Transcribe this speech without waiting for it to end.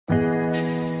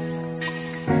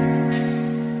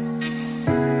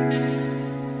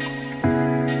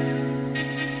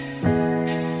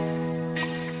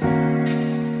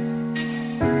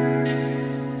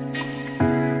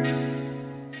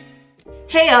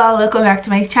Hey y'all, welcome back to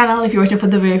my channel. If you're watching for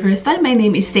the very first time, my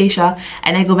name is Staecha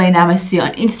and I go by Namaste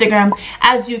on Instagram.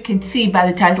 As you can see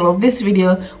by the title of this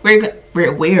video,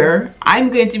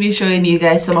 I'm going to be showing you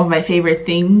guys some of my favorite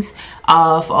things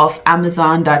of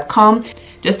Amazon.com.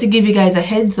 Just to give you guys a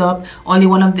heads up, only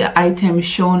one of the items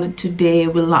shown today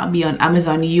will not be on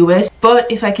Amazon US.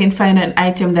 But if I can find an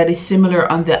item that is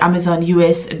similar on the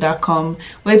AmazonUS.com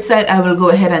website, I will go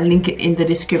ahead and link it in the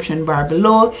description bar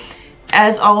below.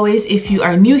 As always, if you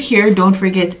are new here, don't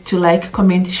forget to like,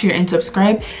 comment, share, and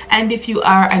subscribe. And if you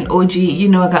are an OG, you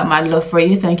know I got my love for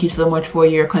you. Thank you so much for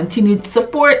your continued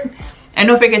support. And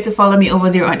don't forget to follow me over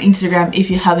there on Instagram if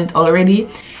you haven't already.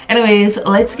 Anyways,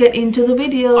 let's get into the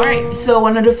video. Alright, so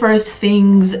one of the first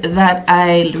things that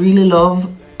I really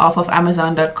love off of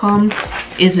Amazon.com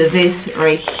is this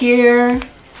right here.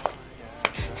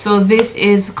 So this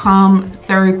is Calm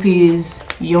Therapy's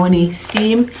Yoni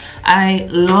Steam. I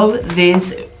love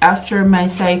this. After my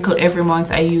cycle every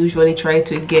month, I usually try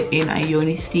to get in a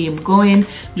yoni steam going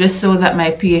just so that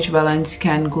my pH balance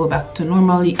can go back to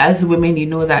normal. As women, you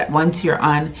know that once you're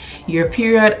on your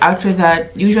period, after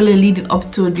that, usually leading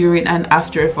up to, during, and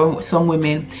after, for some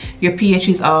women, your pH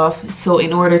is off. So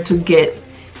in order to get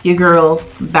your girl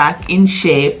back in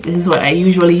shape, this is what I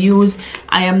usually use.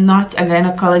 I am not a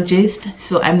gynecologist,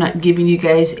 so I'm not giving you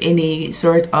guys any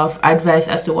sort of advice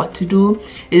as to what to do.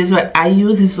 This is what I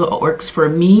use. This is what works for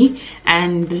me,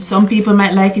 and some people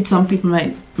might like it, some people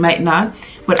might not.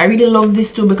 But I really love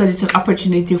this too because it's an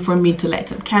opportunity for me to light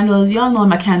some candles. Y'all know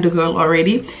I'm a candle girl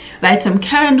already. Light some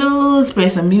candles, play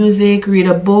some music, read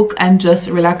a book, and just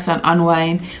relax and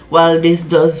unwind while this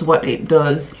does what it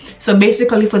does. So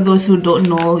basically, for those who don't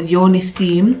know, yoni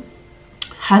steam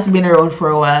has been around for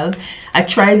a while. I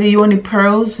tried the yoni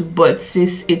pearls, but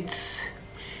sis,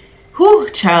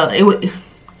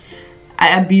 I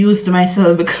abused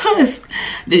myself because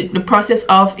the process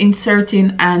of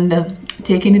inserting and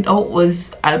taking it out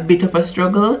was a bit of a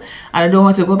struggle, and I don't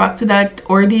want to go back to that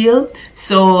ordeal.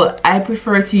 So I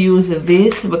prefer to use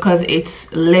this because it's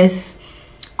less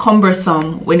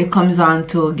cumbersome when it comes on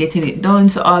to getting it done.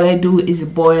 So all I do is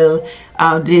boil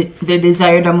the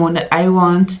desired amount that I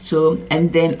want to,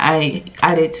 and then I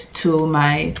add it to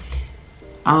my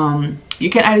you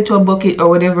can add it to a bucket or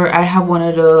whatever. I have one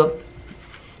of the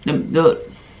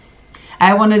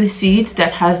seeds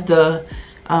that has the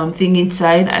thing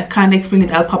inside. I can't explain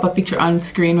it. I'll pop a picture on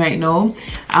screen right now.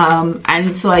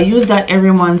 And so I use that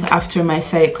every month after my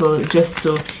cycle just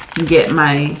to get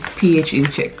my pH in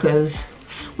check, because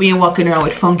we ain't walking around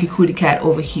with funky cootie cat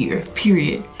over here,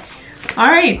 period. All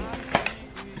right,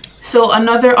 so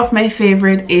another of my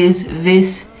favorite is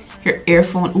this here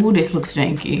earphone. Ooh, this looks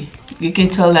janky. You can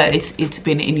tell that it's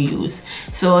been in use.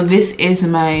 So this is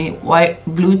my white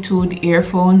Bluetooth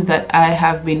earphones that I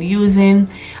have been using.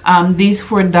 These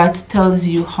 4 dots tells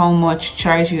you how much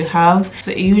charge you have. So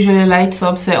it usually lights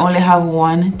up, so I only have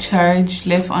 1 charge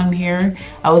left on here.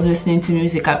 I was listening to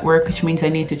music at work, which means I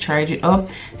need to charge it up.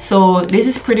 So this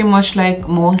is pretty much like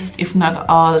most, if not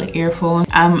all, earphones.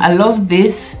 I love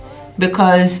this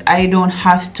because I don't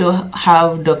have to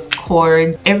have the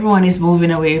cord. Everyone is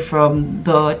moving away from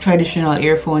the traditional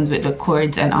earphones with the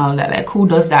cords and all that. Like, who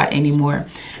does that anymore?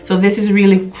 So this is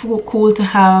really cool to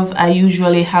have. I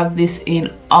usually have this in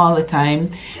all the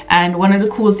time. And one of the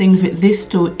cool things with this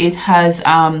too, it has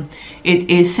it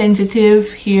is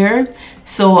sensitive here,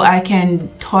 so I can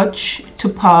touch to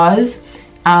pause.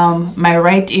 My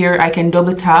right ear I can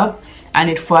double tap and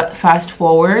it fast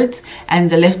forwards, and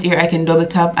the left ear I can double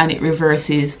tap and it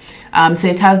reverses. So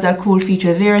it has that cool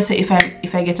feature there. So if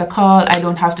I get a call, I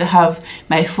don't have to have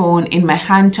my phone in my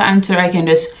hand to answer. I can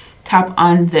just tap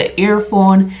on the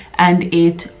earphone and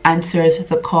it answers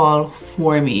the call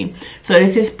for me. So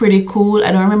this is pretty cool.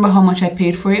 I don't remember how much I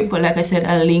paid for it, but like I said,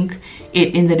 I'll link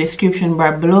it in the description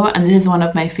bar below. And this is one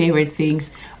of my favorite things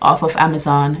off of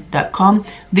Amazon.com.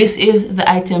 This is the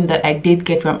item that I did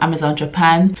get from Amazon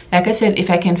Japan. Like I said, if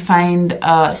I can find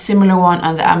a similar one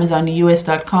on the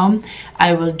AmazonUS.com,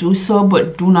 I will do so,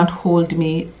 but do not hold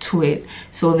me to it.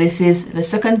 So this is the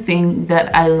second thing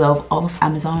that I love off of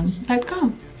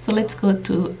Amazon.com. So let's go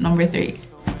to number 3.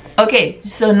 Okay,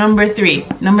 so number three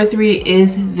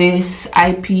is this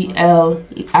IPL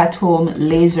at home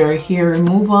laser hair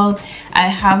removal. I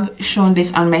have shown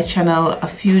this on my channel a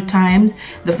few times.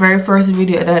 The very first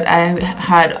video that I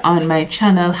had on my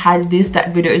channel had this.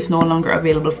 That video is no longer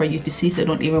available for you to see, so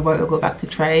don't even bother go back to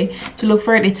try to look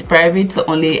for it. It's private, so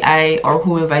only I or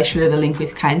whoever I share the link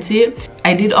with can see it.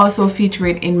 I did also feature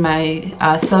it in my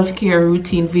self-care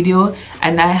routine video,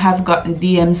 and I have gotten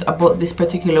DMs about this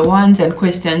particular ones and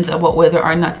questions about whether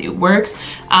or not it works.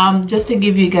 Just to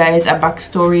give you guys a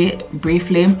backstory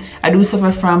briefly, I do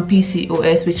suffer from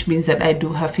PCOS, which means that I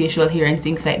do have facial hair and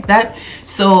things like that.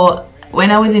 So when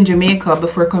I was in Jamaica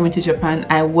before coming to Japan,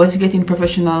 I was getting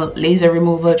professional laser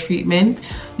removal treatment.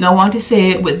 Now I want to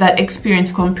say, with that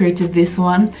experience compared to this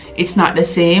one, it's not the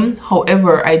same.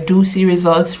 However, I do see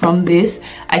results from this.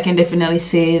 I can definitely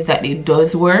say that it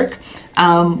does work.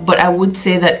 But I would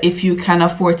say that if you can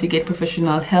afford to get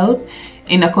professional help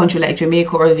in a country like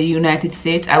Jamaica or the United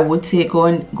States, I would say go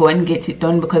and get it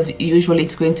done, because usually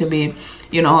it's going to be,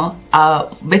 you know,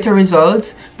 better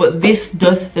results. But this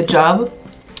does the job.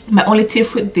 My only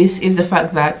tip with this is the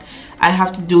fact that I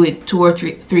have to do it 2 or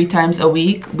 3 times a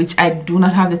week, which I do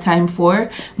not have the time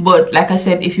for. But like I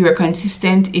said, if you are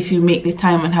consistent, if you make the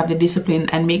time and have the discipline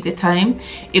and make the time,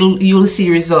 you'll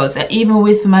see results. And even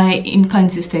with my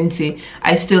inconsistency,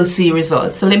 I still see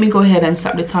results. So let me go ahead and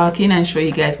stop the talking and show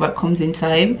you guys what comes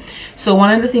inside. So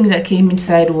one of the things that came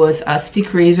inside was a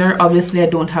stick razor. Obviously I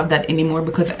don't have that anymore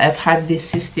because I've had this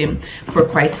system for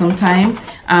quite some time.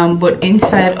 But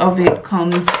inside of it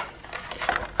comes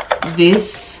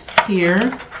this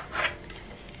here,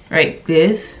 right,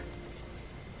 this,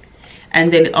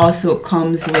 and then it also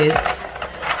comes with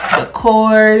the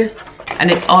cord, and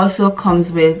it also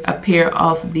comes with a pair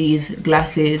of these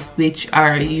glasses which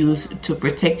are used to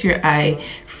protect your eye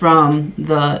from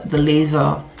the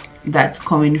laser that's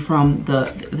coming from the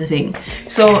thing.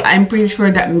 So I'm pretty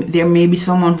sure that there may be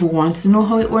someone who wants to know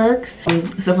how it works.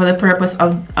 So for the purpose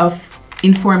of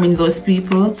informing those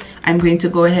people, I'm going to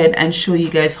go ahead and show you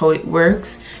guys how it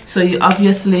works. So you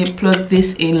obviously plug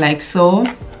this in like so,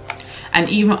 and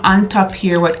even on top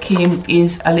here what came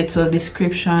is a little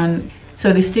description.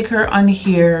 So the sticker on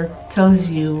here tells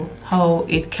you how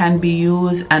it can be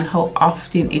used and how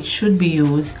often it should be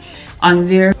used on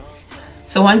there.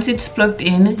 So once it's plugged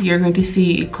in, you're going to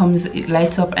see it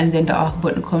lights up, and then the off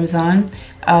button comes on.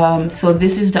 So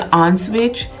this is the on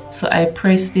switch. So I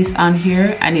press this on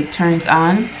here and it turns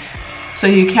on. So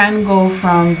you can go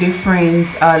from different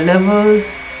levels.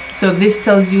 So this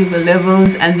tells you the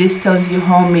levels, and this tells you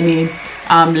how many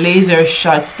laser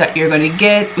shots that you're going to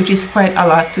get, which is quite a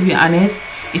lot, to be honest.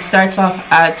 It starts off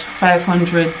at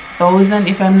 500,000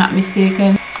 if I'm not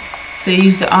mistaken. So you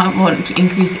use the on button to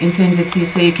increase the intensity,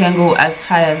 so you can go as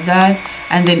high as that,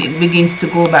 and then it begins to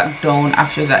go back down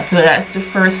after that. So that's the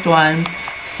first one,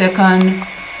 second,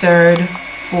 third,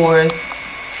 fourth,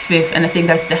 fifth, and I think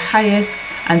that's the highest.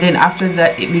 And then after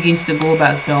that it begins to go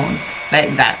back down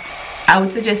like that. I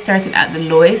would suggest starting at the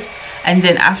lowest, and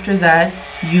then after that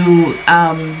you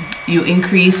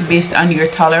increase based on your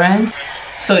tolerance.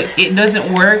 So it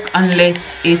doesn't work unless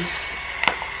it's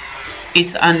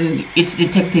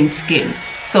detecting skin.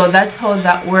 So that's how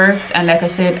that works. And like I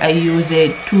said, I use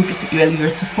it well,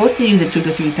 you're supposed to use it 2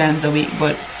 to 3 times a week,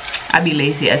 but I'd be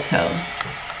lazy as hell.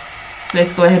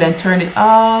 Let's go ahead and turn it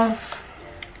off.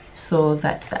 So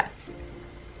that's that.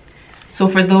 So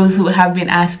for those who have been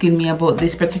asking me about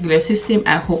this particular system,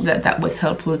 I hope that that was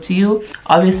helpful to you.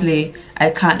 Obviously, I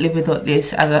can't live without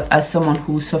this as someone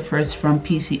who suffers from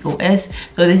PCOS.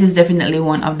 So this is definitely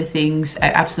one of the things I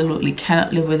absolutely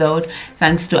cannot live without.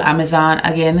 Thanks to Amazon.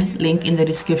 Again, link in the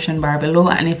description bar below.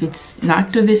 And if it's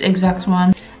not to this exact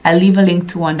one, I'll leave a link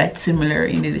to one that's similar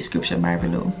in the description bar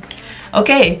below.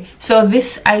 Okay, so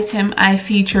this item I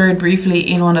featured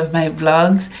briefly in one of my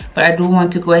vlogs, but I do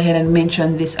want to go ahead and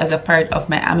mention this as a part of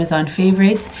my Amazon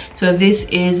favorites. So this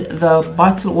is the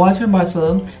water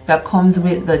bottle that comes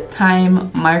with the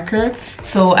time marker.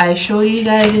 So I showed you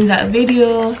guys in that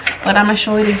video, but I'm gonna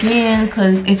show it again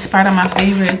because it's part of my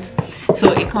favorites.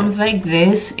 So it comes like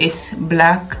this. It's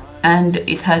black and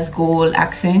it has gold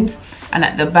accents, and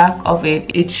at the back of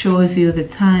it, it shows you the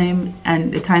time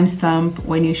and the timestamp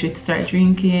when you should start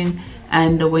drinking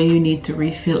and when you need to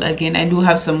refill again. I do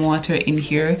have some water in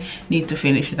here, need to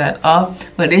finish that off,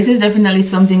 but this is definitely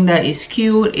something that is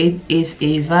cute. It is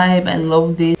a vibe. I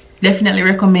love this. Definitely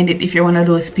recommend it if you're one of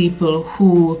those people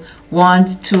who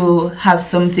want to have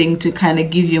something to kind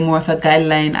of give you more of a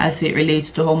guideline as it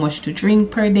relates to how much to drink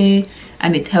per day,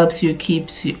 and it helps you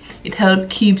keeps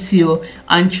you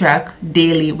on track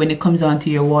daily when it comes on to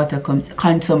your water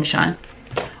consumption.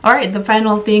 All right, the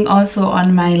final thing also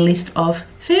on my list of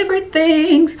favorite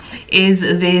things is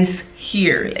this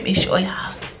here. Let me show you.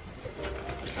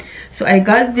 So I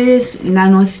got this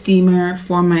Nano steamer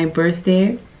for my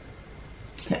birthday.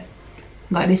 Okay.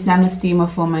 Got this Nano steamer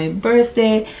for my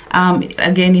birthday.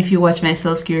 Again, if you watch my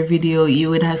self-care video, you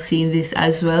would have seen this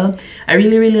as well. I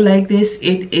really like this.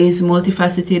 It is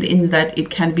multifaceted in that it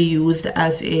can be used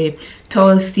as a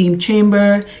towel steam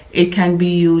chamber, it can be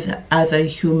used as a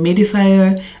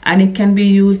humidifier, and it can be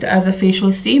used as a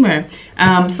facial steamer.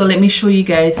 So let me show you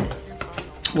guys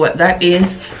what that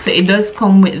is. So it does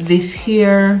come with this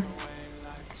here,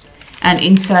 and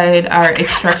inside are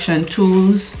extraction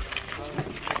tools.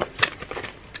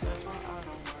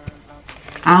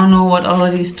 I don't know what all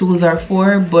of these tools are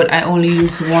for, but I only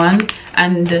use one,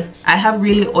 and I have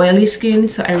really oily skin,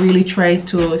 so I really try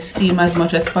to steam as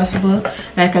much as possible.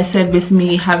 Like I said, with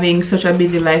me having such a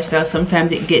busy lifestyle,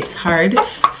 sometimes it gets hard,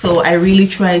 so I really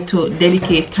try to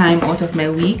dedicate time out of my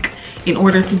week in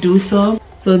order to do so.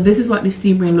 So this is what the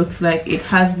steamer looks like. It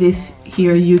has this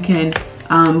here. You can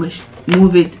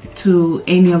move it to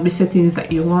any of the settings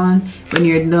that you want. When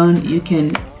you're done, you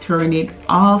can turn it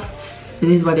off. This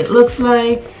is what it looks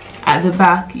like. At the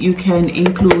back, you can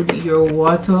include your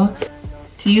water.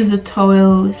 To use the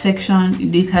towel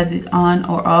section, this has it on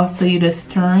or off, so you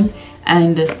just turn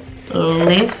and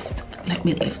lift. Let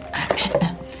me lift.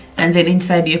 And then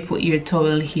inside you put your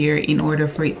towel here in order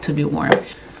for it to be warm.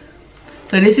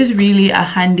 So this is really a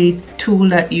handy tool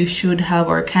that you should have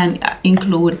or can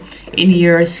include in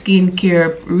your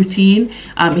skincare routine.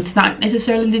 It's not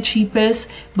necessarily the cheapest,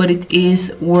 but it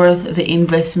is worth the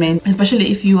investment,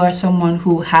 especially if you are someone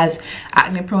who has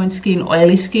acne prone skin,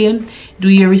 oily skin. Do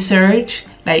your research.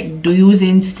 Like,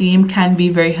 using steam can be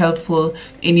very helpful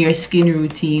in your skin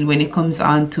routine when it comes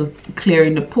on to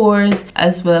clearing the pores,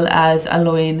 as well as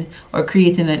allowing or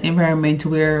creating an environment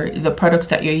where the products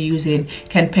that you're using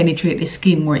can penetrate the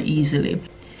skin more easily.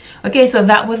 Okay, so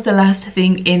that was the last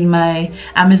thing in my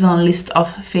Amazon list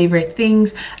of favorite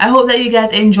things. I hope that you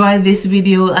guys enjoyed this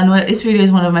video. I know this video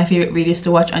is one of my favorite videos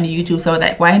to watch on YouTube, so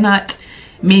like, why not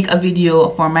make a video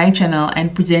for my channel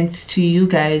and present to you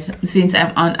guys, since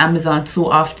I'm on Amazon so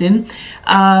often.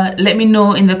 Let me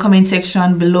know in the comment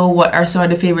section below what are some of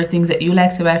the favorite things that you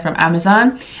like to buy from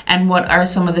Amazon, and what are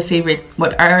some of the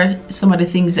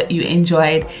things that you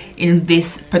enjoyed in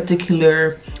this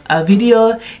particular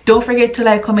video. Don't forget to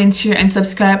like, comment, share, and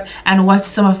subscribe, and watch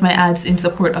some of my ads in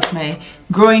support of my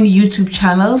growing YouTube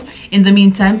channel. In the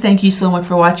meantime, thank you so much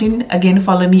for watching. Again,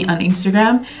 follow me on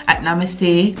Instagram at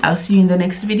Namaste. I'll see you in the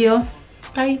next video.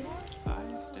 Bye.